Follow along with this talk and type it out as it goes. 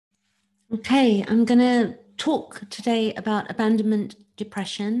Okay, I'm going to talk today about abandonment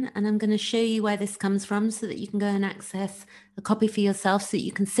depression, and I'm going to show you where this comes from so that you can go and access a copy for yourself, so that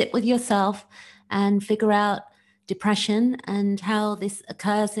you can sit with yourself and figure out depression and how this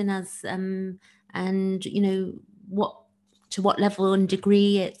occurs in us, and to what level and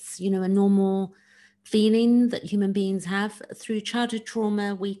degree it's a normal feeling that human beings have. Through childhood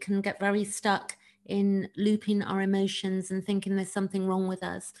trauma, we can get very stuck in looping our emotions and thinking there's something wrong with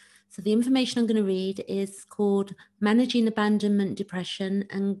us. So the information I'm going to read is called Managing Abandonment Depression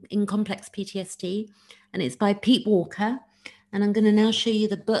and in Complex PTSD, and it's by Pete Walker. And I'm going to now show you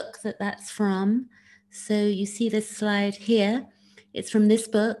the book that's from. So you see this slide here. It's from this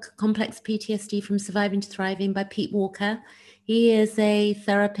book, Complex PTSD From Surviving to Thriving by Pete Walker. He is a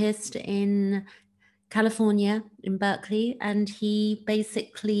therapist in California, in Berkeley, and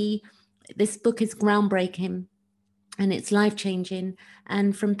this book is groundbreaking and it's life-changing.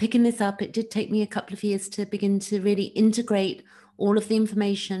 And from picking this up, it did take me a couple of years to begin to really integrate all of the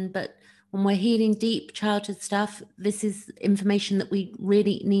information. But when we're healing deep childhood stuff, this is information that we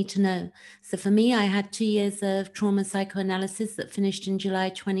really need to know. So for me, I had 2 years of trauma psychoanalysis that finished in July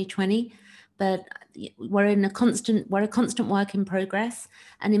 2020. But we're a constant work in progress,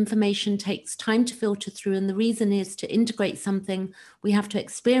 and information takes time to filter through. And the reason is, to integrate something, we have to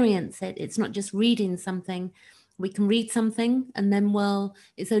experience it. It's not just reading something. We can read something and then,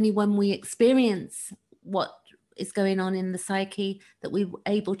 it's only when we experience what is going on in the psyche that we're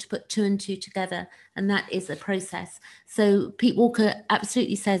able to put two and two together. And that is a process. So Pete Walker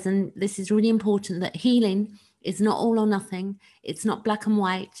absolutely says, and this is really important, that healing is not all or nothing. It's not black and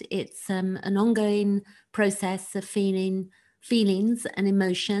white. It's an ongoing process of feelings and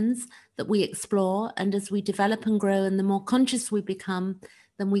emotions that we explore. And as we develop and grow, and the more conscious we become,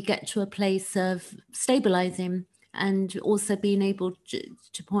 then we get to a place of stabilizing and also being able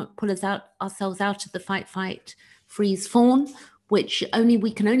to pull ourselves out of the fight, flight, freeze, fawn, which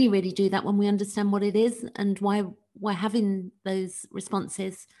we can only really do that when we understand what it is and why we're having those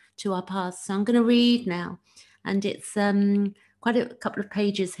responses to our past. So I'm going to read now, and it's quite a couple of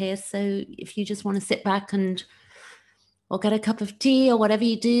pages here. So if you just want to sit back or get a cup of tea or whatever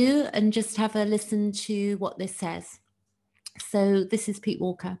you do and just have a listen to what this says. So this is Pete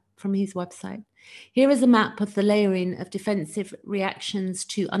Walker from his website. Here is a map of the layering of defensive reactions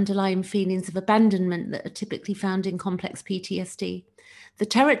to underlying feelings of abandonment that are typically found in complex PTSD. The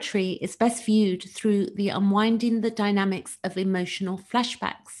territory is best viewed through the unwinding the dynamics of emotional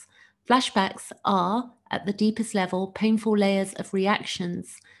flashbacks. Flashbacks are, at the deepest level, painful layers of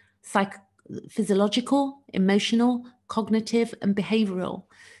reactions, physiological, emotional, cognitive, and behavioral,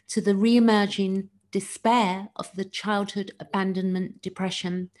 to the re-emerging despair of the childhood abandonment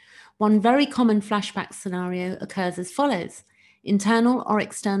depression. One very common flashback scenario occurs as follows: internal or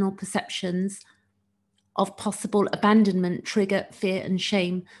external perceptions of possible abandonment trigger fear and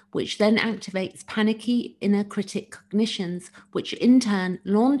shame, which then activates panicky inner critic cognitions, which in turn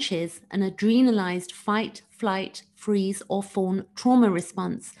launches an adrenalized fight, flight, freeze, or fawn trauma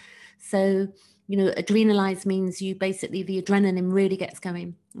response. So, adrenalized means the adrenaline really gets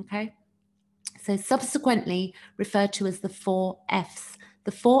going, okay? So subsequently referred to as the 4 Fs.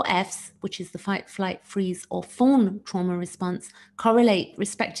 The 4 Fs, which is the fight, flight, freeze, or fawn trauma response, correlate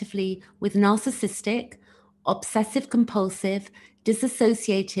respectively with narcissistic, obsessive-compulsive,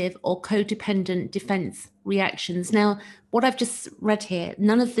 dissociative, or codependent defense reactions. Now, what I've just read here,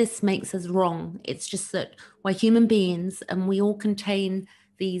 none of this makes us wrong. It's just that we're human beings and we all contain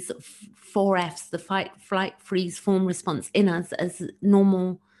these 4 Fs, the fight, flight, freeze, fawn response, in us as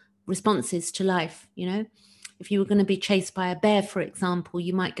normal responses to life. If you were going to be chased by a bear, for example,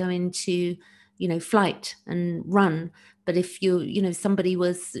 you might go into flight and run. But if somebody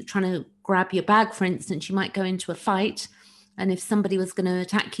was trying to grab your bag, for instance, you might go into a fight. And if somebody was going to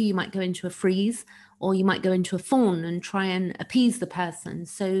attack you, you might go into a freeze, or you might go into a fawn and try and appease the person.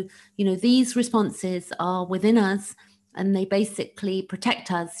 So these responses are within us, and they basically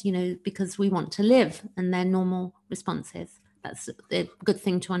protect us because we want to live, and they're normal responses. That's a good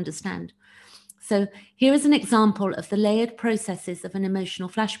thing to understand. So here is an example of the layered processes of an emotional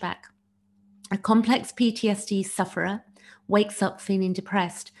flashback. A complex PTSD sufferer wakes up feeling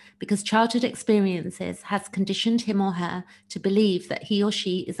depressed because childhood experiences has conditioned him or her to believe that he or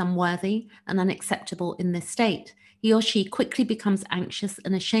she is unworthy and unacceptable in this state. He or she quickly becomes anxious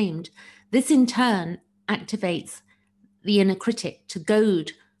and ashamed. This in turn activates the inner critic to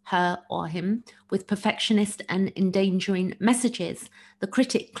goad her or him with perfectionist and endangering messages. The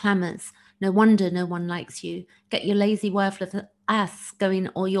critic clamors, "No wonder no one likes you. Get your lazy, worthless ass going,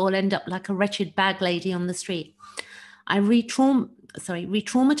 or you'll end up like a wretched bag lady on the street." I re-trauma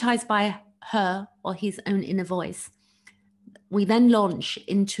re-traumatized by her or his own inner voice. We then launch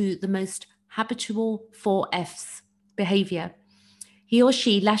into the most habitual 4Fs behavior. He or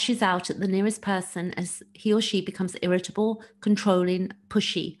she lashes out at the nearest person as he or she becomes irritable, controlling,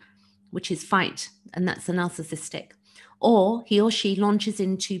 pushy, which is fight, and that's a narcissistic. Or he or she launches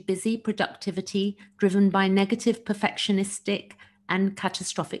into busy productivity driven by negative, perfectionistic, and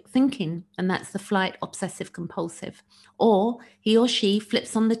catastrophic thinking, and that's the flight, obsessive, compulsive. Or he or she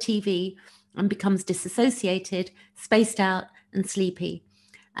flips on the TV and becomes disassociated, spaced out, and sleepy.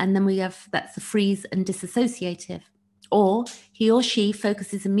 And then we have, that's the freeze and disassociative. Or he or she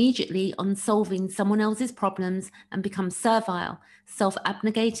focuses immediately on solving someone else's problems and becomes servile,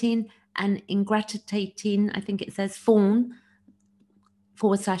 self-abnegating, and ingratitating, I think it says fawn /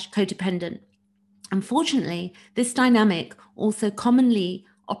 codependent. Unfortunately, this dynamic also commonly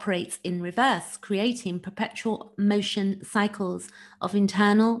operates in reverse, creating perpetual motion cycles of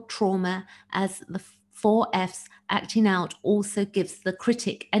internal trauma, as the 4Fs acting out also gives the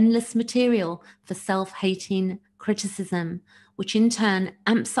critic endless material for self-hating criticism, which in turn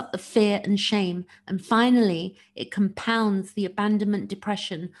amps up the fear and shame. And finally, it compounds the abandonment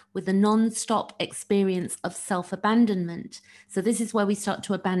depression with a non-stop experience of self-abandonment. So this is where we start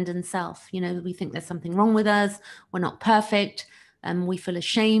to abandon self. You know, we think there's something wrong with us. We're not perfect. We feel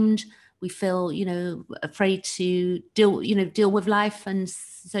ashamed. We feel, you know, afraid to deal with life and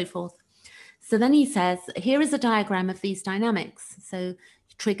so forth. So then he says, here is a diagram of these dynamics. So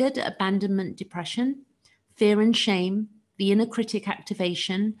triggered abandonment depression, fear and shame, the inner critic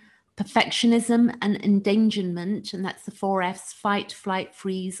activation, perfectionism and endangerment, and that's the 4Fs, fight, flight,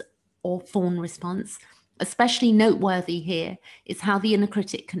 freeze, or fawn response. Especially noteworthy here is how the inner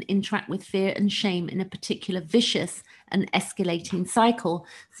critic can interact with fear and shame in a particular vicious and escalating cycle.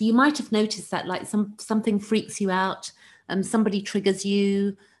 So you might have noticed that, like, something freaks you out, somebody triggers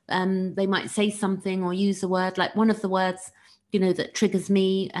you, they might say something or use a word. Like one of the words, you know, that triggers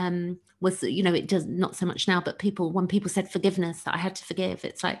me was, you know, it does not so much now, but when people said forgiveness, that I had to forgive,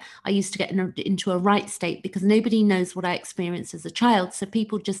 it's like I used to get into a right state because nobody knows what I experienced as a child. So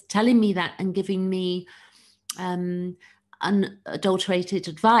people just telling me that and giving me unadulterated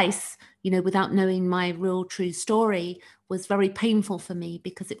advice, you know, without knowing my real true story, was very painful for me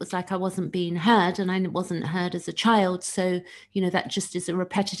because it was like I wasn't being heard, and I wasn't heard as a child. So, you know, that just is a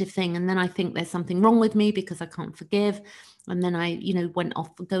repetitive thing. And then I think there's something wrong with me because I can't forgive. And then I, you know, went off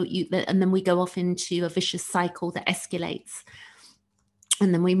and then we go off into a vicious cycle that escalates.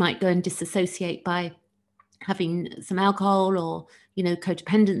 And then we might go and disassociate by having some alcohol or, you know,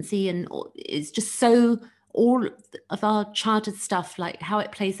 codependency. And it's just so, all of our childhood stuff, like how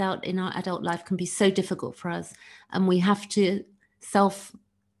it plays out in our adult life, can be so difficult for us. And we have to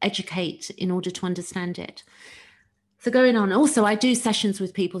self-educate in order to understand it. So going on, also I do sessions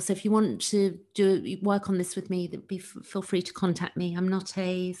with people. So if you want to work on this with me, feel free to contact me. I'm not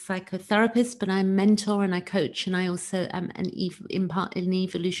a psychotherapist, but I'm a mentor and I coach. And I also am an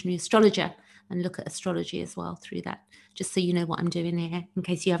evolutionary astrologer and look at astrology as well through that, just so you know what I'm doing here, in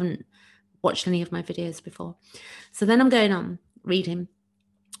case you haven't watched any of my videos before. So then I'm going on reading.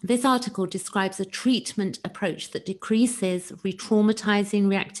 This article describes a treatment approach that decreases re-traumatizing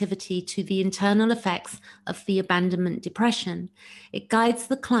reactivity to the internal effects of the abandonment depression. It guides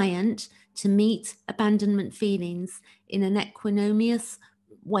the client to meet abandonment feelings in an equanimous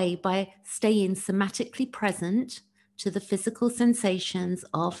way by staying somatically present to the physical sensations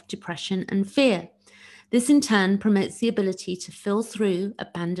of depression and fear. This in turn promotes the ability to feel through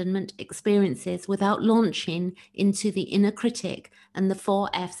abandonment experiences without launching into the inner critic and the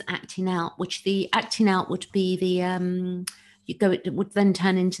 4Fs acting out, which the acting out would be it would then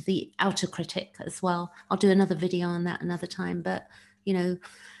turn into the outer critic as well. I'll do another video on that another time, but you know,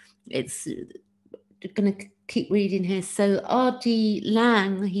 it's going to keep reading here. So R.D.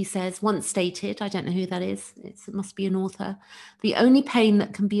 Lang, he says, once stated, I don't know who that is, it must be an author, the only pain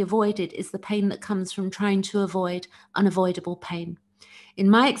that can be avoided is the pain that comes from trying to avoid unavoidable pain. In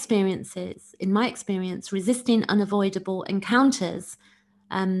my experience, resisting unavoidable encounters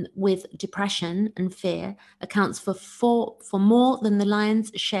with depression and fear accounts for more than the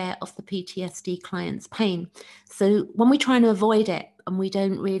lion's share of the PTSD client's pain. So when we try to avoid it and we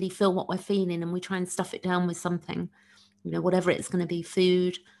don't really feel what we're feeling and we try and stuff it down with something, you know, whatever it's going to be,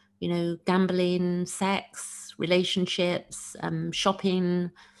 food, you know, gambling, sex, relationships,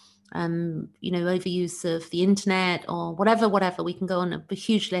 shopping, you know, overuse of the internet or whatever, we can go on a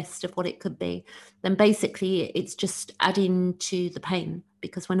huge list of what it could be. Then basically it's just adding to the pain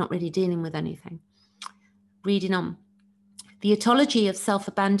because we're not really dealing with anything. Reading on. The etiology of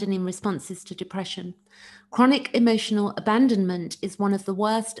self-abandoning responses to depression. Chronic emotional abandonment is one of the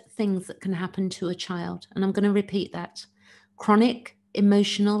worst things that can happen to a child. And I'm going to repeat that. Chronic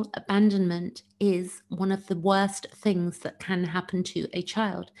emotional abandonment is one of the worst things that can happen to a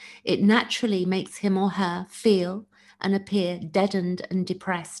child. It naturally makes him or her feel and appear deadened and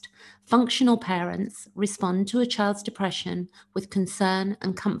depressed. Functional parents respond to a child's depression with concern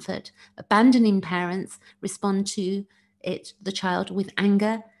and comfort. Abandoning parents respond to the child with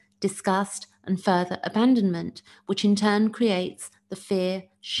anger, disgust, and further abandonment, which in turn creates the fear,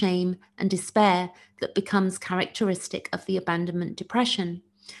 shame, and despair that becomes characteristic of the abandonment depression.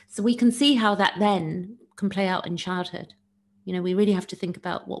 So we can see how that then can play out in childhood. You know, we really have to think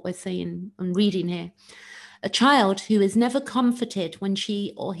about what we're saying and reading here. A child who is never comforted when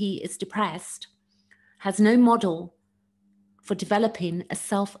she or he is depressed has no model for developing a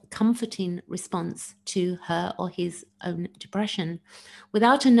self-comforting response to her or his own depression.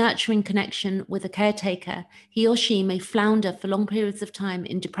 Without a nurturing connection with a caretaker, he or she may flounder for long periods of time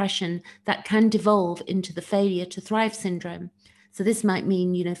in depression that can devolve into the failure to thrive syndrome. So this might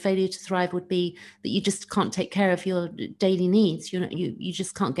mean, you know, failure to thrive would be that you just can't take care of your daily needs. You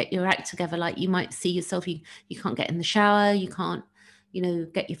just can't get your act together. Like you might see yourself, you can't get in the shower, you can't, you know,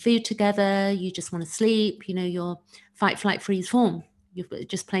 get your food together, you just want to sleep, you know, you're fight, flight, freeze form. You're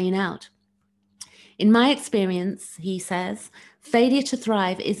just playing out. In my experience, he says, failure to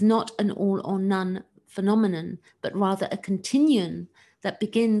thrive is not an all or none phenomenon, but rather a continuum that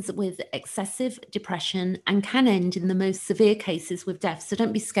begins with excessive depression and can end in the most severe cases with death. So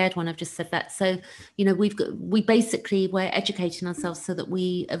don't be scared when I've just said that. So, you know, we're educating ourselves so that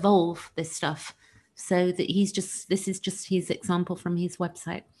we evolve this stuff. So that this is just his example from his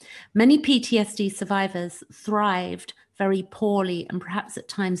website. Many PTSD survivors thrived very poorly and perhaps at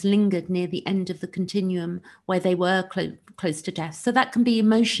times lingered near the end of the continuum where they were close to death. So that can be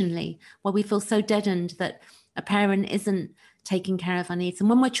emotionally, where we feel so deadened that a parent isn't taking care of our needs. And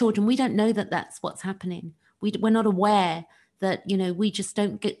when we're children, we don't know that that's what's happening. We're not aware that, you know, we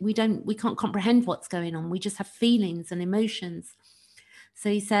can't comprehend what's going on. We just have feelings and emotions. So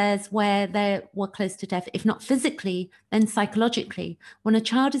he says where they were close to death, if not physically, then psychologically. When a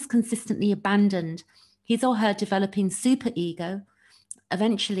child is consistently abandoned, his or her developing superego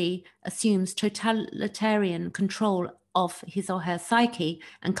eventually assumes totalitarian control of his or her psyche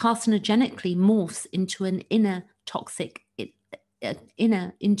and carcinogenically morphs into an inner toxic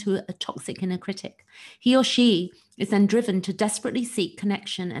inner critic. He or she is then driven to desperately seek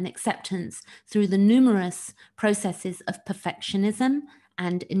connection and acceptance through the numerous processes of perfectionism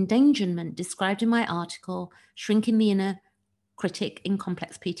and endangerment described in my article, Shrinking the Inner Critic in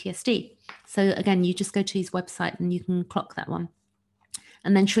Complex PTSD. So again, you just go to his website and you can clock that one.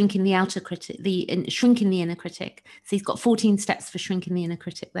 And then shrinking the outer critic, shrinking the inner critic. So he's got 14 steps for shrinking the inner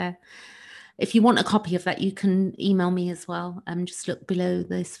critic there. If you want a copy of that, you can email me as well. Just look below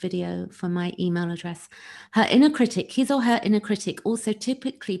this video for my email address. Her inner critic, his or her inner critic, also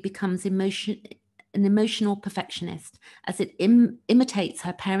typically becomes an emotional perfectionist as it imitates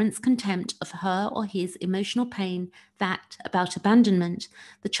her parents' contempt of her or his emotional pain about abandonment.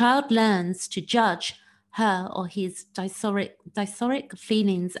 The child learns to judge her or his dysphoric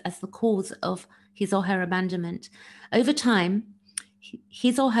feelings as the cause of his or her abandonment. Over time,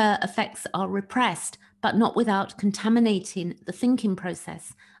 his or her effects are repressed, but not without contaminating the thinking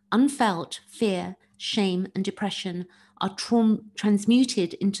process. Unfelt fear, shame, and depression are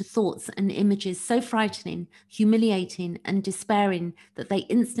transmuted into thoughts and images so frightening, humiliating, and despairing that they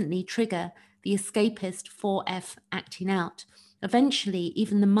instantly trigger the escapist 4F acting out. Eventually,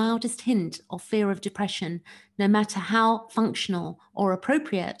 even the mildest hint of fear of depression, no matter how functional or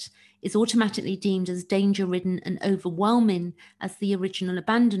appropriate, is automatically deemed as danger-ridden and overwhelming as the original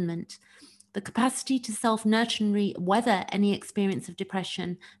abandonment. The capacity to self-nurturally weather any experience of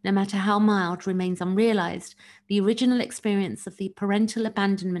depression, no matter how mild, remains unrealized. The original experience of the parental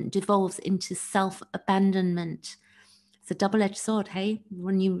abandonment devolves into self-abandonment. It's a double-edged sword, hey,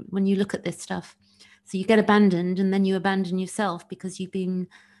 when you look at this stuff. So you get abandoned and then you abandon yourself because you've been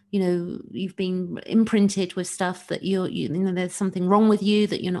imprinted with stuff that you know there's something wrong with you,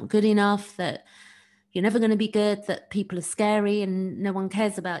 that you're not good enough, that you're never going to be good, that people are scary and no one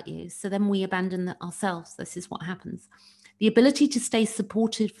cares about you. So then we abandon ourselves. This is what happens. The ability to stay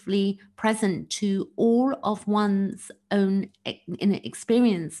supportively present to all of one's own inner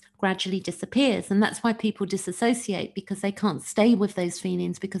experience gradually disappears. And that's why people disassociate, because they can't stay with those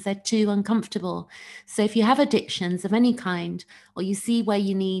feelings because they're too uncomfortable. So if you have addictions of any kind, or you see where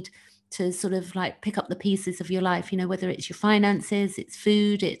you need to sort of like pick up the pieces of your life, you know, whether it's your finances, it's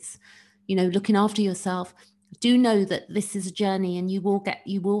food, it's, you know, looking after yourself, do know that this is a journey, and you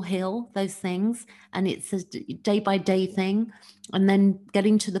will heal those things, and it's a day by day thing. And then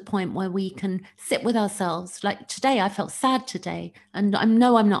getting to the point where we can sit with ourselves. Like today, I felt sad today, and I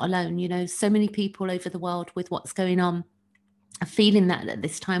know I'm not alone. You know, so many people over the world with what's going on are feeling that at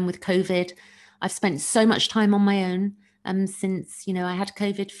this time with COVID. I've spent so much time on my own since, you know, I had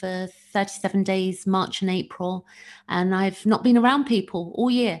COVID for 37 days, March and April, and I've not been around people all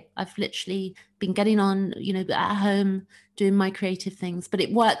year. I've literally been getting on, you know, at home, doing my creative things, but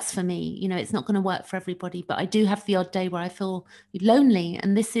it works for me. You know, it's not going to work for everybody, but I do have the odd day where I feel lonely.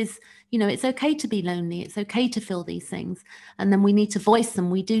 And this is, you know, it's okay to be lonely. It's okay to feel these things. And then we need to voice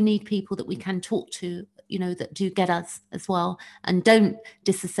them. We do need people that we can talk to, you know, that do get us as well, and don't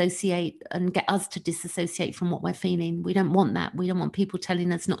disassociate and get us to disassociate from what we're feeling. We don't want that. We don't want people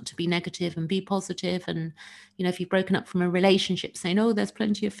telling us not to be negative and be positive. And, you know, if you've broken up from a relationship, saying, oh, there's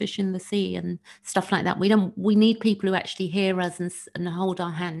plenty of fish in the sea and stuff like that. We need people who actually hear us and hold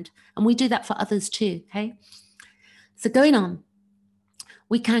our hand. And we do that for others too. Okay. So going on,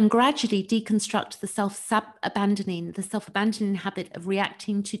 we can gradually deconstruct the self-abandoning habit of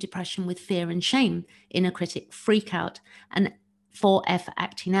reacting to depression with fear and shame, inner critic, freak out, and forever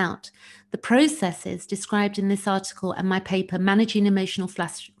acting out. The processes described in this article and my paper, Managing Emotional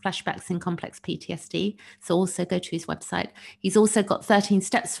Flashbacks in Complex PTSD. So also go to his website. He's also got 13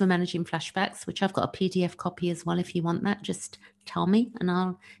 steps for managing flashbacks, which I've got a PDF copy as well. If you want that, just tell me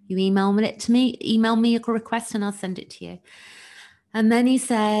and you email it to me. Email me a request and I'll send it to you. And then he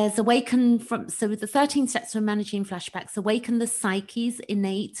says, so with the 13 steps for managing flashbacks, awaken the psyche's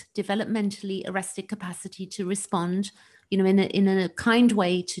innate, developmentally arrested capacity to respond, you know, in a kind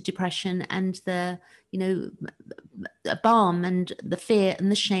way to depression and the, you know, the balm and the fear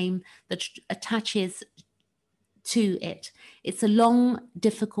and the shame that attaches to it. It's a long,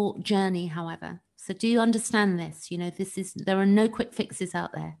 difficult journey, however. So do you understand this? You know, there are no quick fixes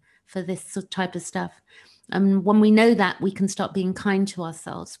out there for this type of stuff. And when we know that, we can start being kind to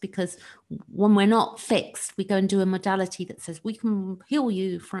ourselves, because when we're not fixed, we go and do a modality that says we can heal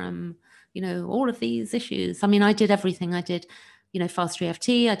you from, you know, all of these issues. I mean, I did everything. I did, you know, Faster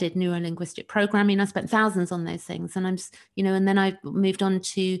EFT. I did neuro-linguistic programming. I spent thousands on those things. And I'm just, you know, and then I moved on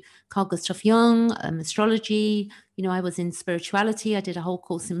to Carl Jung, Astrology. You know, I was in spirituality. I did a whole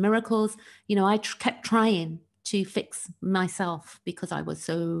course in miracles. You know, I kept trying to fix myself because I was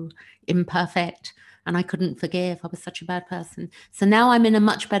so imperfect. And I couldn't forgive. I was such a bad person. So now I'm in a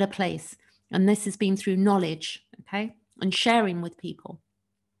much better place. And this has been through knowledge, okay, and sharing with people.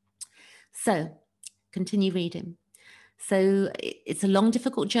 So continue reading. So it's a long,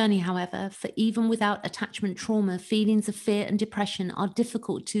 difficult journey, however, for even without attachment trauma, feelings of fear and depression are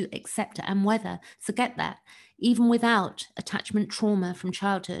difficult to accept and weather. So get that. Even without attachment trauma from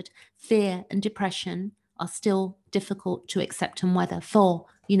childhood, fear and depression are still difficult to accept and weather for,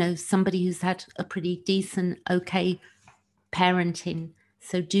 you know, somebody who's had a pretty decent, okay parenting.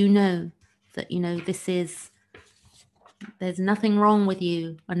 So do know that, you know, there's nothing wrong with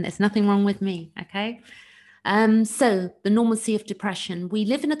you and there's nothing wrong with me, okay? So the normalcy of depression. We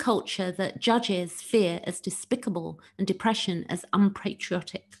live in a culture that judges fear as despicable and depression as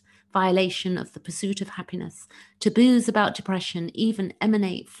unpatriotic, violation of the pursuit of happiness. Taboos about depression even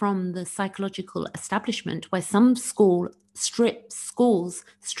emanate from the psychological establishment, where some schools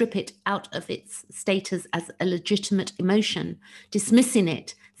strip it out of its status as a legitimate emotion, dismissing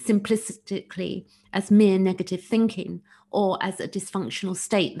it simplistically as mere negative thinking, or as a dysfunctional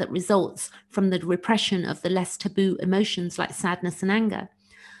state that results from the repression of the less taboo emotions like sadness and anger.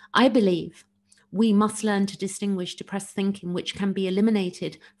 I believe we must learn to distinguish depressed thinking, which can be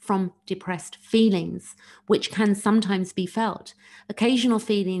eliminated, from depressed feelings, which can sometimes be felt. Occasional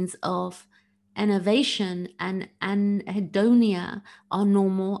feelings of enervation and anhedonia are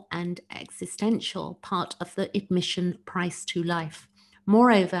normal and existential, part of the admission price to life.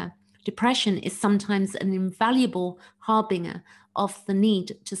 Moreover, depression is sometimes an invaluable harbinger of the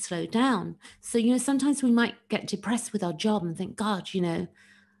need to slow down. So, you know, sometimes we might get depressed with our job and think, God, you know,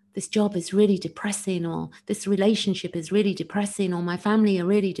 this job is really depressing, or this relationship is really depressing, or my family are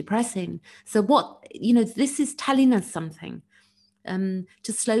really depressing. So what, you know, this is telling us something, to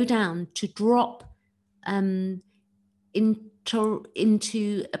slow down, to drop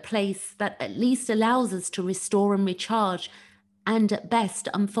into a place that at least allows us to restore and recharge, and at best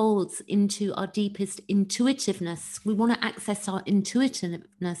unfolds into our deepest intuitiveness. We want to access our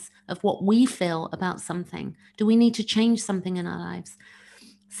intuitiveness of what we feel about something. Do we need to change something in our lives?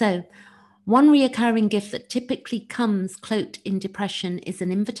 So One reoccurring gift that typically comes cloaked in depression is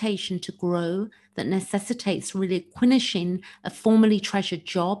an invitation to grow that necessitates relinquishing a formerly treasured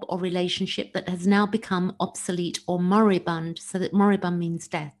job or relationship that has now become obsolete or moribund. So that moribund means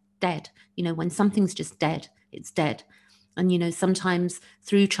dead. You know, when something's just dead, it's dead. And, you know, sometimes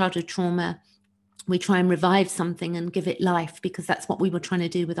through childhood trauma, we try and revive something and give it life, because that's what we were trying to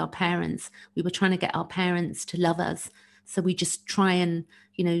do with our parents. We were trying to get our parents to love us. So we just try and,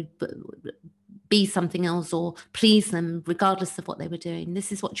 you know, be something else or please them regardless of what they were doing.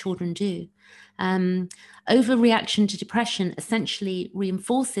 This is what children do. Overreaction to depression essentially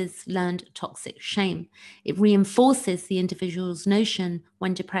reinforces learned toxic shame. It reinforces the individual's notion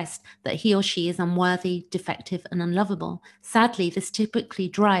when depressed that he or she is unworthy, defective, and unlovable. Sadly, this typically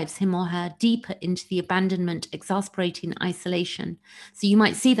drives him or her deeper into the abandonment, exasperating isolation. So you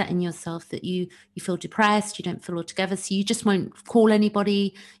might see that in yourself, that you feel depressed, you don't feel all together, so you just won't call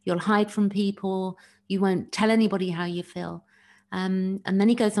anybody, you'll hide from people, you won't tell anybody how you feel. And then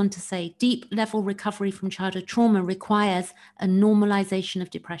he goes on to say, deep level recovery from childhood trauma requires a normalization of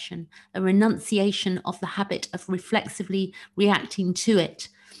depression, a renunciation of the habit of reflexively reacting to it.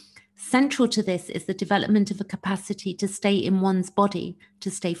 Central to this is the development of a capacity to stay in one's body, to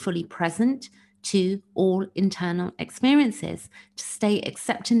stay fully present to all internal experiences, to stay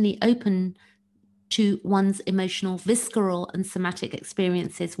acceptingly open to one's emotional, visceral, and somatic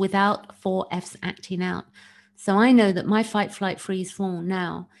experiences without 4Fs acting out. So I know that my fight, flight, freeze, fawn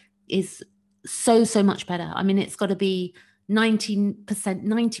now is so much better. I mean, it's got to be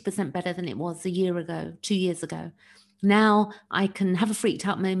 90% better than it was a year ago, 2 years ago. Now I can have a freaked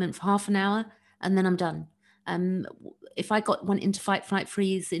out moment for half an hour and then I'm done. If I went into fight, flight,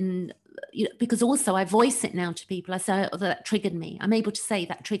 freeze because also I voice it now to people. I say, oh, that triggered me. I'm able to say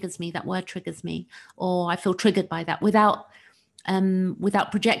that triggers me, that word triggers me, or I feel triggered by that without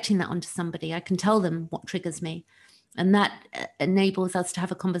projecting that onto somebody. I can tell them what triggers me. And that enables us to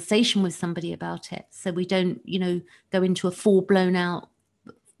have a conversation with somebody about it. So we don't, go into a full blown out,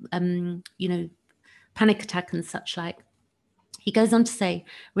 panic attack and such like. He goes on to say,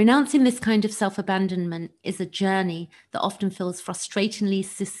 renouncing this kind of self-abandonment is a journey that often feels frustratingly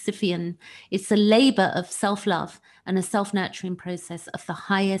Sisyphean. It's a labor of self-love and a self-nurturing process of the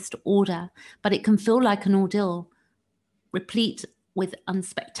highest order, but it can feel like an ordeal, replete with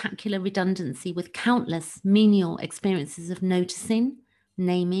unspectacular redundancy, with countless menial experiences of noticing,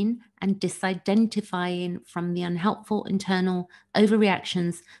 naming, and disidentifying from the unhelpful internal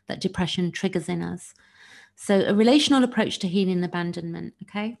overreactions that depression triggers in us. So a relational approach to healing abandonment,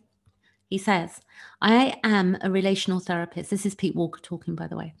 okay? He says, I am a relational therapist. This is Pete Walker talking, by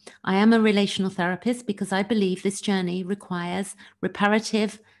the way. I am a relational therapist because I believe this journey requires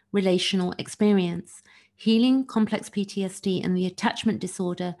reparative relational experience. Healing complex PTSD and the attachment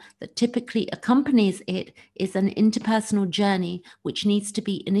disorder that typically accompanies it is an interpersonal journey which needs to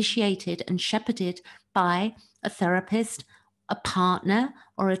be initiated and shepherded by a therapist, a partner,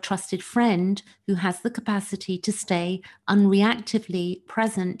 or a trusted friend who has the capacity to stay unreactively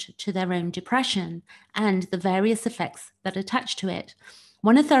present to their own depression and the various effects that attach to it.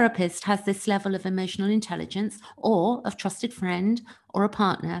 When a therapist has this level of emotional intelligence, or a trusted friend or a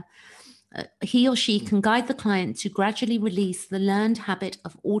partner, he or she can guide the client to gradually release the learned habit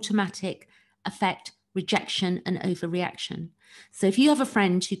of automatic affect, rejection, and overreaction. So if you have a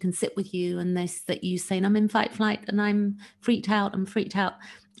friend who can sit with you and that you saying, I'm in fight, flight, and I'm freaked out,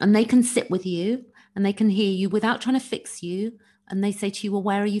 and they can sit with you and they can hear you without trying to fix you. And they say to you, well,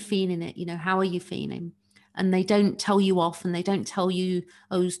 where are you feeling it? How are you feeling? And they don't tell you off and they don't tell you,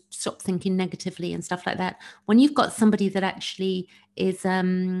 oh, stop thinking negatively and stuff like that. When you've got somebody that actually is,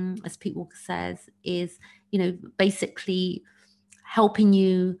 as Pete Walker says, is, basically helping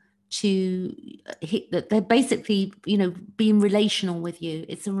you to hit that, they're basically, being relational with you.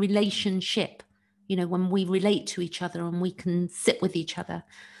 It's a relationship, when we relate to each other and we can sit with each other.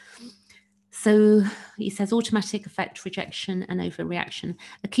 So he says automatic affect, rejection, and overreaction.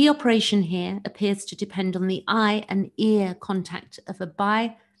 A key operation here appears to depend on the eye and ear contact of a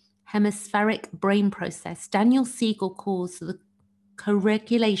bihemispheric brain process. Daniel Siegel calls the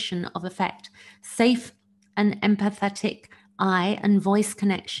co-regulation of affect, safe and empathetic eye and voice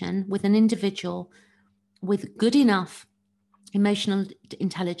connection with an individual with good enough emotional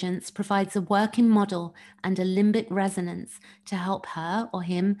intelligence provides a working model and a limbic resonance to help her or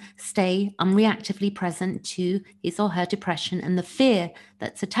him stay unreactively present to his or her depression and the fear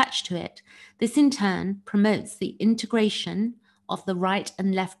that's attached to it. This in turn promotes the integration of the right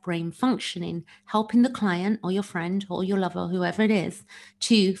and left brain functioning, helping the client or your friend or your lover, whoever it is,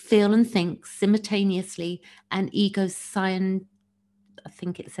 to feel and think simultaneously and I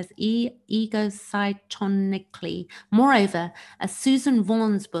think it says egocytonically. Moreover, as Susan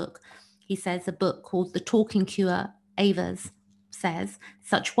Vaughan's book, he says, a book called The Talking Cure, Avers, says,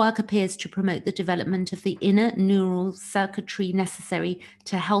 such work appears to promote the development of the inner neural circuitry necessary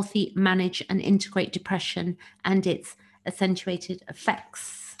to healthy manage and integrate depression and its accentuated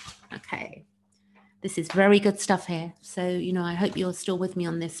effects. Okay. This is very good stuff here. So, you know, I hope you're still with me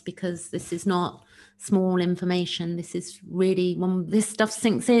on this, because this is not small information. This is really, when this stuff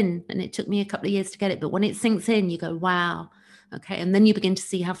sinks in, and it took me a couple of years to get it, but when it sinks in, you go, wow. Okay. And then you begin to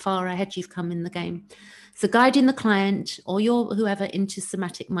see how far ahead you've come in the game. So guiding the client or your whoever into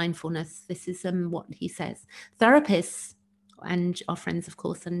somatic mindfulness. This is what he says. Therapists and our friends, of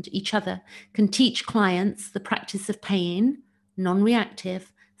course, and each other can teach clients the practice of paying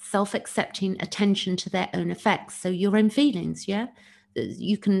non-reactive, self-accepting attention to their own effects. So your own feelings, yeah?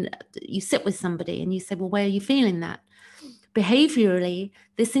 You sit with somebody and you say, well, where are you feeling that? Behaviorally,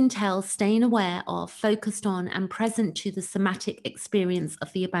 this entails staying aware of, focused on, and present to the somatic experience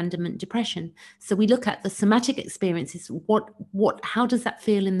of the abandonment depression. So we look at the somatic experiences. How does that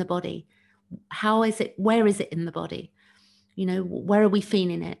feel in the body? How is it? Where is it in the body? You know, where are we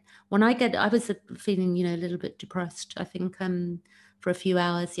feeling it? I was feeling, you know, a little bit depressed, I think, for a few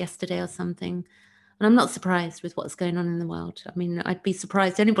hours yesterday or something. And I'm not surprised with what's going on in the world. I mean, I'd be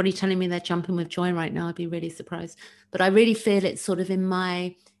surprised. Anybody telling me they're jumping with joy right now, I'd be really surprised. But I really feel it sort of in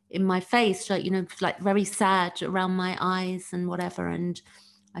my face, like, you know, like very sad around my eyes and whatever. And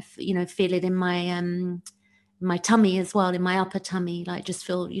I, you know, feel it in my tummy as well, in my upper tummy, like just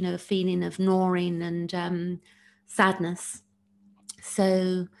feel, you know, a feeling of gnawing and sadness.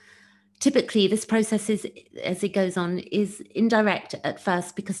 So typically, this process is, as it goes on, is indirect at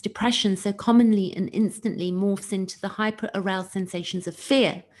first, because depression so commonly and instantly morphs into the hyper-aroused sensations of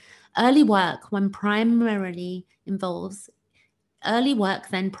fear. Early work then primarily involves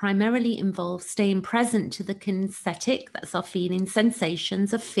staying present to the kinesthetic, that's our feeling,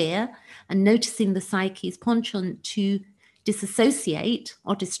 sensations of fear, and noticing the psyche's penchant to disassociate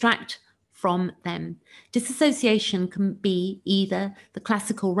or distract from them. Disassociation can be either the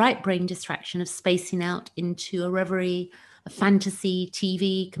classical right brain distraction of spacing out into a reverie, a fantasy,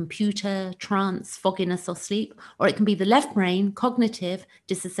 TV, computer, trance, fogginess, or sleep, or it can be the left brain cognitive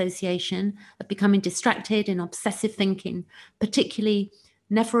disassociation of becoming distracted in obsessive thinking. Particularly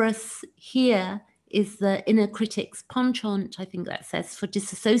nefarious here is the inner critic's penchant, I think that says, for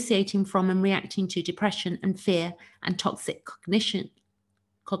disassociating from and reacting to depression and fear and toxic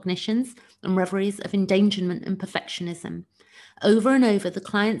cognitions and reveries of endangerment and perfectionism. Over and over, the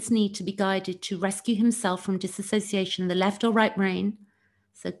clients need to be guided to rescue himself from disassociation in the left or right brain,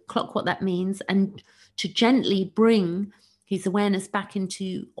 so clock what that means, and to gently bring his awareness back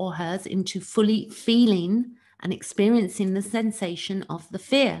into, or hers, into fully feeling and experiencing the sensation of the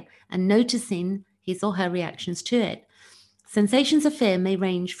fear and noticing his or her reactions to it. Sensations of fear may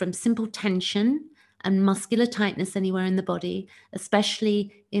range from simple tension and muscular tightness anywhere in the body,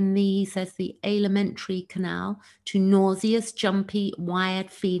 especially in the alimentary canal, to nauseous, jumpy, wired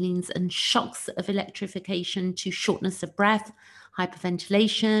feelings and shocks of electrification, to shortness of breath,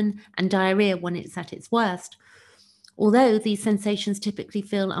 hyperventilation, and diarrhea when it's at its worst. Although these sensations typically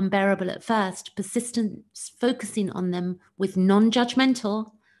feel unbearable at first, persistence focusing on them with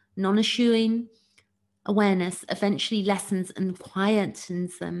non-judgmental, non-eschewing awareness eventually lessens and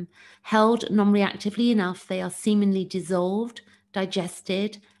quietens them. Held non-reactively enough, they are seemingly dissolved,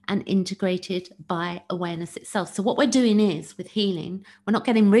 digested, and integrated by awareness itself. So what we're doing is, with healing, we're not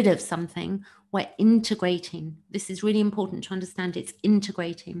getting rid of something, we're integrating. This is really important to understand. It's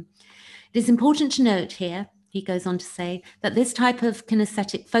integrating. It is important to note here, he goes on to say, that this type of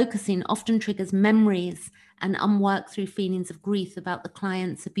kinesthetic focusing often triggers memories and unworked through feelings of grief about the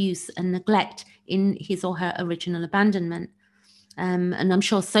client's abuse and neglect in his or her original abandonment. And I'm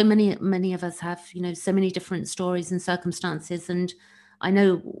sure so many of us have, you know, so many different stories and circumstances. And I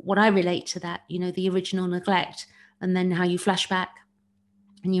know what I relate to that, you know, the original neglect, and then how you flash back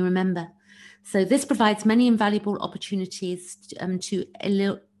and you remember. So this provides many invaluable opportunities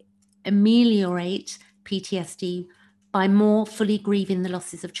to ameliorate PTSD by more fully grieving the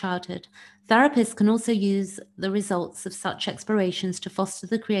losses of childhood. Therapists can also use the results of such explorations to foster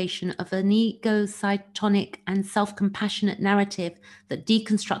the creation of an egocytonic and self-compassionate narrative that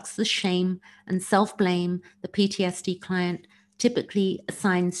deconstructs the shame and self-blame the PTSD client typically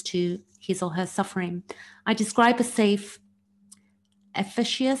assigns to his or her suffering. I describe a safe,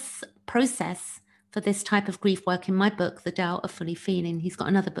 efficacious process for this type of grief work in my book, The Tao of Fully Feeling. He's got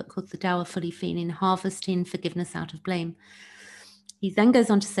another book called The Tao of Fully Feeling, Harvesting Forgiveness Out of Blame. He then goes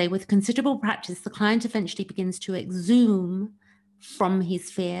on to say, with considerable practice, the client eventually begins to exhume from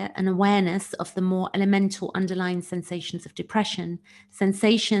his fear and awareness of the more elemental underlying sensations of depression,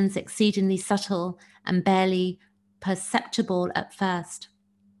 sensations exceedingly subtle and barely perceptible at first.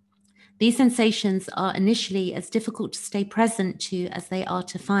 These sensations are initially as difficult to stay present to as they are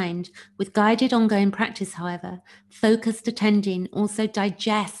to find. With guided ongoing practice, however, focused attending also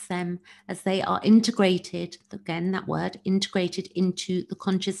digests them as they are integrated, again that word, integrated into the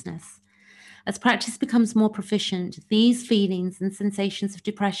consciousness. As practice becomes more proficient, these feelings and sensations of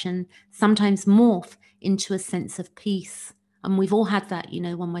depression sometimes morph into a sense of peace. And we've all had that,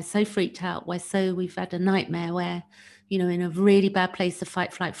 when we're so freaked out, we've had a nightmare where, in a really bad place of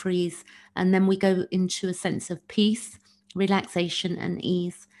fight, flight, freeze, and then we go into a sense of peace, relaxation, and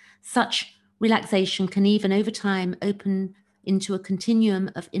ease. Such relaxation can even over time open into a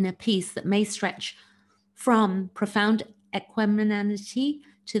continuum of inner peace that may stretch from profound equanimity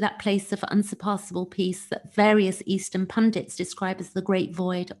to that place of unsurpassable peace that various Eastern pundits describe as the great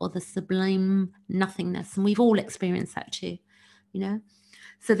void or the sublime nothingness. And we've all experienced that too,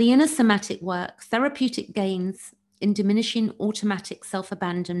 So the inner somatic work, therapeutic gains in diminishing automatic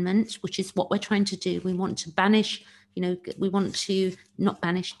self-abandonment, which is what we're trying to do. We want to banish, we want to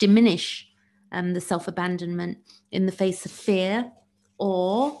diminish the self-abandonment in the face of fear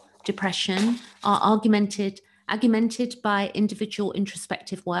or depression, are augmented by individual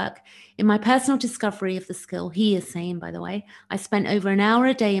introspective work. In my personal discovery of the skill, he is saying, by the way, I spent over an hour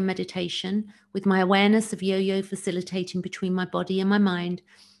a day in meditation with my awareness of yo-yo facilitating between my body and my mind,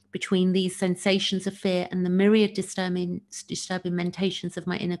 between these sensations of fear and the myriad disturbing mentations of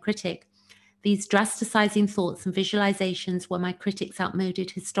my inner critic. These drasticizing thoughts and visualizations were my critic's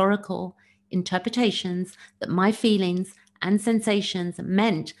outmoded historical interpretations that my feelings and sensations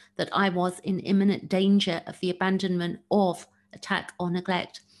meant that I was in imminent danger of the abandonment of attack or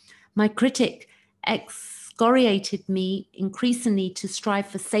neglect. My critic excoriated me increasingly to strive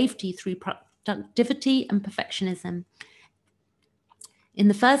for safety through productivity and perfectionism. In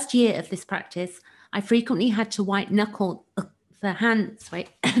the first year of this practice, I frequently had to white knuckle the hands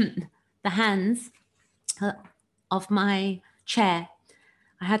of my chair.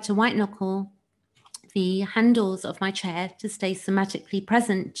 I had to white knuckle the handles of my chair to stay somatically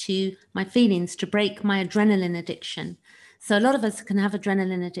present to my feelings, to break my adrenaline addiction. So a lot of us can have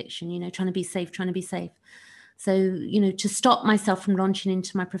adrenaline addiction, trying to be safe. So, to stop myself from launching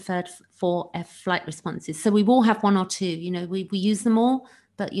into my preferred 4F flight responses. So we all have one or two, we use them all,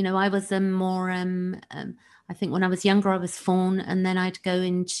 but, I was more, I think when I was younger, I was fawn, and then I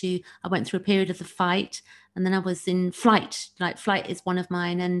went through a period of the fight, and then I was in flight, like flight is one of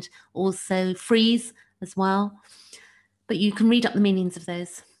mine, and also freeze as well. But you can read up the meanings of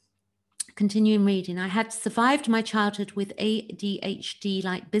those. Continuing reading, I had survived my childhood with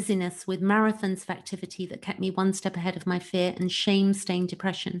ADHD-like busyness, with marathons of activity that kept me one step ahead of my fear and shame-stained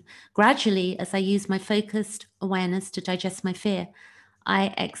depression. Gradually, as I used my focused awareness to digest my fear,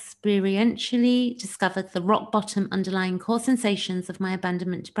 I experientially discovered the rock-bottom underlying core sensations of my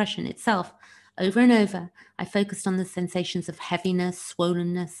abandonment depression itself. Over and over, I focused on the sensations of heaviness,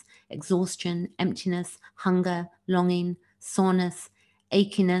 swollenness, exhaustion, emptiness, hunger, longing, soreness,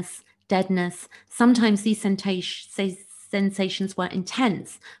 achiness, deadness. Sometimes these sensations were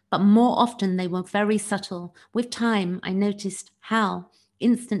intense, but more often they were very subtle. With time, I noticed how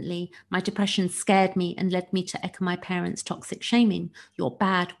instantly my depression scared me and led me to echo my parents' toxic shaming. You're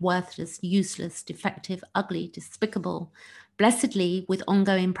bad, worthless, useless, defective, ugly, despicable. Blessedly, with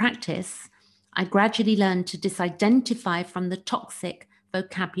ongoing practice, I gradually learned to disidentify from the toxic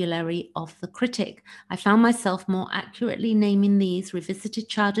vocabulary of the critic. I found myself more accurately naming these revisited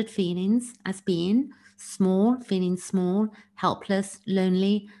childhood feelings as being small, feeling small, helpless,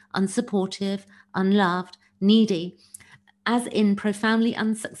 lonely, unsupportive, unloved, needy, as in profoundly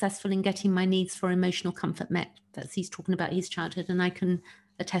unsuccessful in getting my needs for emotional comfort met. That's he's talking about his childhood, and I can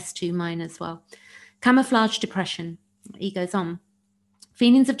attest to mine as well. Camouflage depression. He goes on.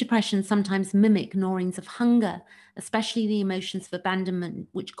 Feelings of depression sometimes mimic gnawings of hunger, especially the emotions of abandonment,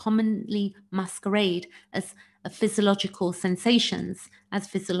 which commonly masquerade as physiological sensations.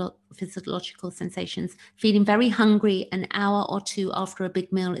 Feeling very hungry an hour or two after a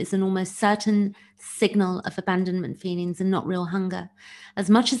big meal is an almost certain signal of abandonment feelings and not real hunger. As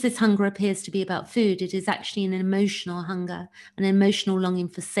much as this hunger appears to be about food, it is actually an emotional hunger, an emotional longing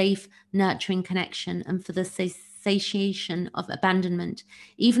for safe, nurturing connection and for the satiation of abandonment.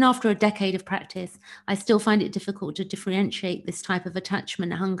 Even after a decade of practice, I still find it difficult to differentiate this type of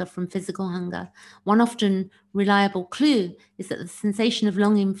attachment hunger from physical hunger. One often reliable clue is that the sensation of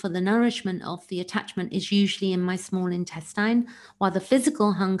longing for the nourishment of the attachment is usually in my small intestine, while the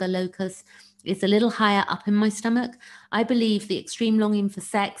physical hunger locus is a little higher up in my stomach. I believe the extreme longing for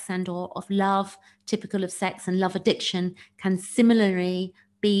sex and or of love, typical of sex and love addiction, can similarly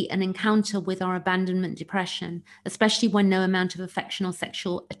be an encounter with our abandonment depression, especially when no amount of affection or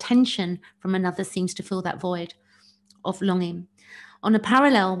sexual attention from another seems to fill that void of longing. On a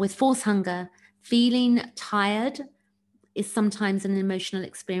parallel with force hunger, feeling tired is sometimes an emotional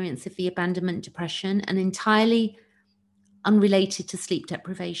experience of the abandonment depression and entirely unrelated to sleep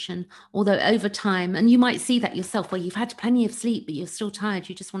deprivation, although over time, and you might see that yourself, where you've had plenty of sleep, but you're still tired,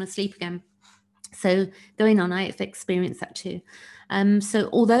 you just want to sleep again. So going on, I've experienced that too. So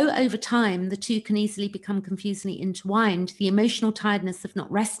although over time, the two can easily become confusingly intertwined, the emotional tiredness of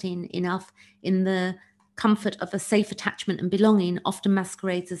not resting enough in the comfort of a safe attachment and belonging often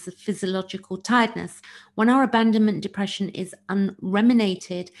masquerades as a physiological tiredness. When our abandonment depression is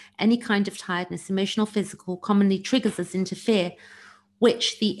unreminated, any kind of tiredness, emotional, physical, commonly triggers us into fear,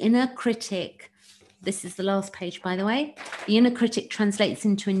 which the inner critic, this is the last page, by the way, the inner critic translates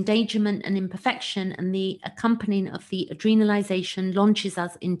into endangerment and imperfection, and the accompanying of the adrenalization launches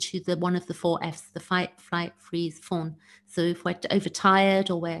us into the one of the 4 Fs, the fight, flight, freeze, fawn. So if we're overtired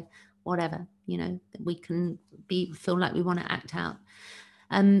or we're whatever, we can feel like we want to act out.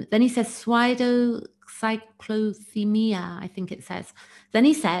 Then he says pseudocyclothemia, I think it says. Then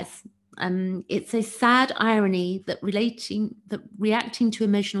he says, it's a sad irony that reacting to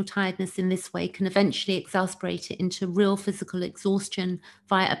emotional tiredness in this way can eventually exasperate it into real physical exhaustion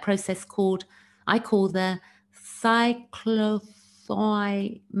via a process I call the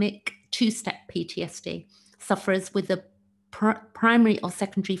cyclothymic two-step PTSD. Sufferers with a primary or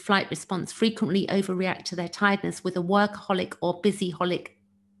secondary flight response frequently overreact to their tiredness with a workaholic or busyholic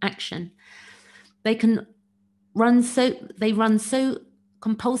action. They run so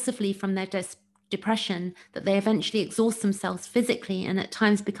compulsively from their depression that they eventually exhaust themselves physically and at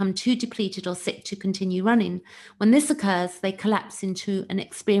times become too depleted or sick to continue running. When this occurs, they collapse into an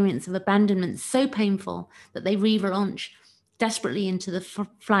experience of abandonment so painful that they relaunch desperately into the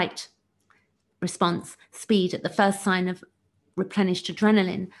flight response speed at the first sign of replenished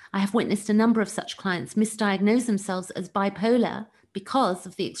adrenaline. I have witnessed a number of such clients misdiagnose themselves as bipolar because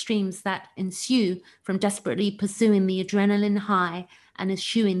of the extremes that ensue from desperately pursuing the adrenaline high and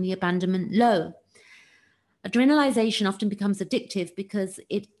eschewing the abandonment low. Adrenalization often becomes addictive because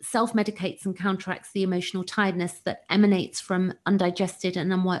it self-medicates and counteracts the emotional tiredness that emanates from undigested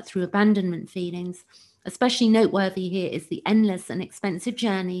and unworked through abandonment feelings. Especially noteworthy here is the endless and expensive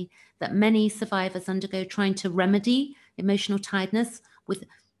journey that many survivors undergo trying to remedy emotional tiredness with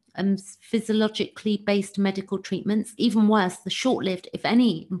physiologically based medical treatments. Even worse, the short-lived, if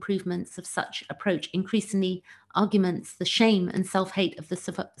any, improvements of such approach increasingly augments the shame and self-hate of the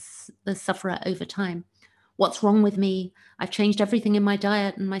sufferer over time. What's wrong with me? I've changed everything in my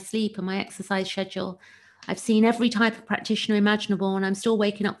diet and my sleep and my exercise schedule. I've seen every type of practitioner imaginable, and I'm still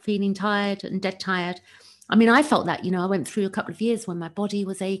waking up feeling tired and dead tired. I mean, I felt that, I went through a couple of years when my body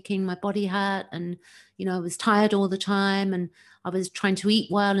was aching, my body hurt, and, I was tired all the time, and I was trying to eat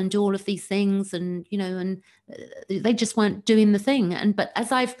well and do all of these things, and, and they just weren't doing the thing. But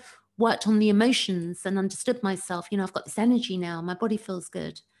as I've worked on the emotions and understood myself, I've got this energy now, my body feels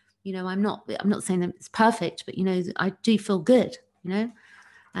good. I'm not saying that it's perfect, but, I do feel good,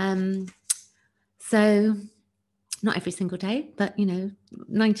 so not every single day, but, 95%,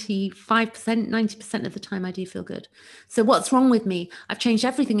 90% of the time I do feel good. So what's wrong with me? I've changed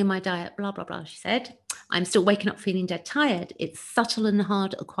everything in my diet, blah, blah, blah, she said. I'm still waking up feeling dead tired. It's subtle and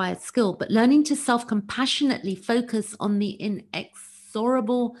hard acquired skill, but learning to self-compassionately focus on the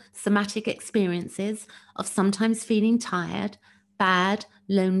inexorable somatic experiences of sometimes feeling tired, bad,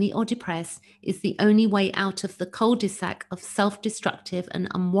 lonely, or depressed is the only way out of the cul-de-sac of self-destructive and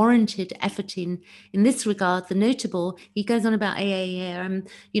unwarranted efforting. In this regard, the notable, he goes on about AA here. I'm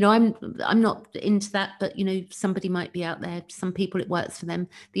not into that, but somebody might be out there. Some people it works for them.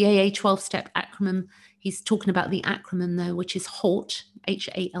 The AA 12-step acronym. He's talking about the acronym though, which is HALT,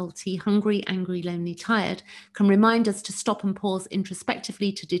 H-A-L-T, hungry, angry, lonely, tired, can remind us to stop and pause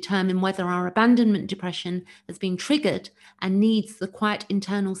introspectively to determine whether our abandonment depression has been triggered and needs the quiet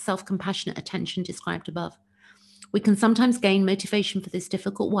internal self-compassionate attention described above. We can sometimes gain motivation for this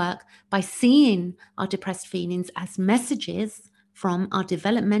difficult work by seeing our depressed feelings as messages from our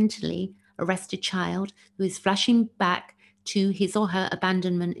developmentally arrested child who is flashing back to his or her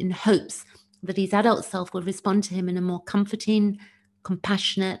abandonment in hopes that his adult self will respond to him in a more comforting,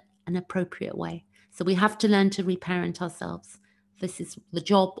 compassionate, and appropriate way. So we have to learn to reparent ourselves. This is the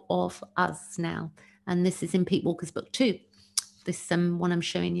job of us now. And this is in Pete Walker's book too. this one I'm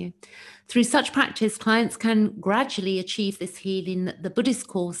showing you. Through such practice, clients can gradually achieve this healing that the Buddhists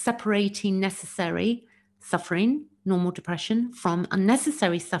call separating necessary suffering, normal depression, from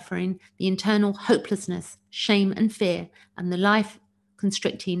unnecessary suffering, the internal hopelessness, shame and fear, and the life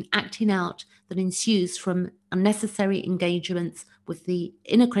constricting acting out that ensues from unnecessary engagements with the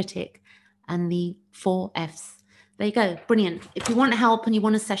inner critic and the 4 Fs. There you go. Brilliant. If you want help and you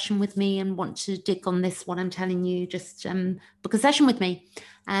want a session with me and want to dig on this, what I'm telling you, just book a session with me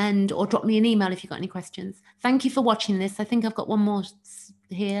or drop me an email if you've got any questions. Thank you for watching this. I think I've got one more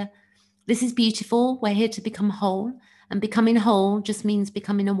here. This is beautiful. We're here to become whole, and becoming whole just means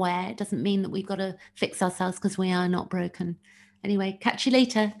becoming aware. It doesn't mean that we've got to fix ourselves because we are not broken. Anyway, catch you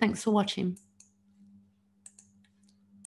later. Thanks for watching.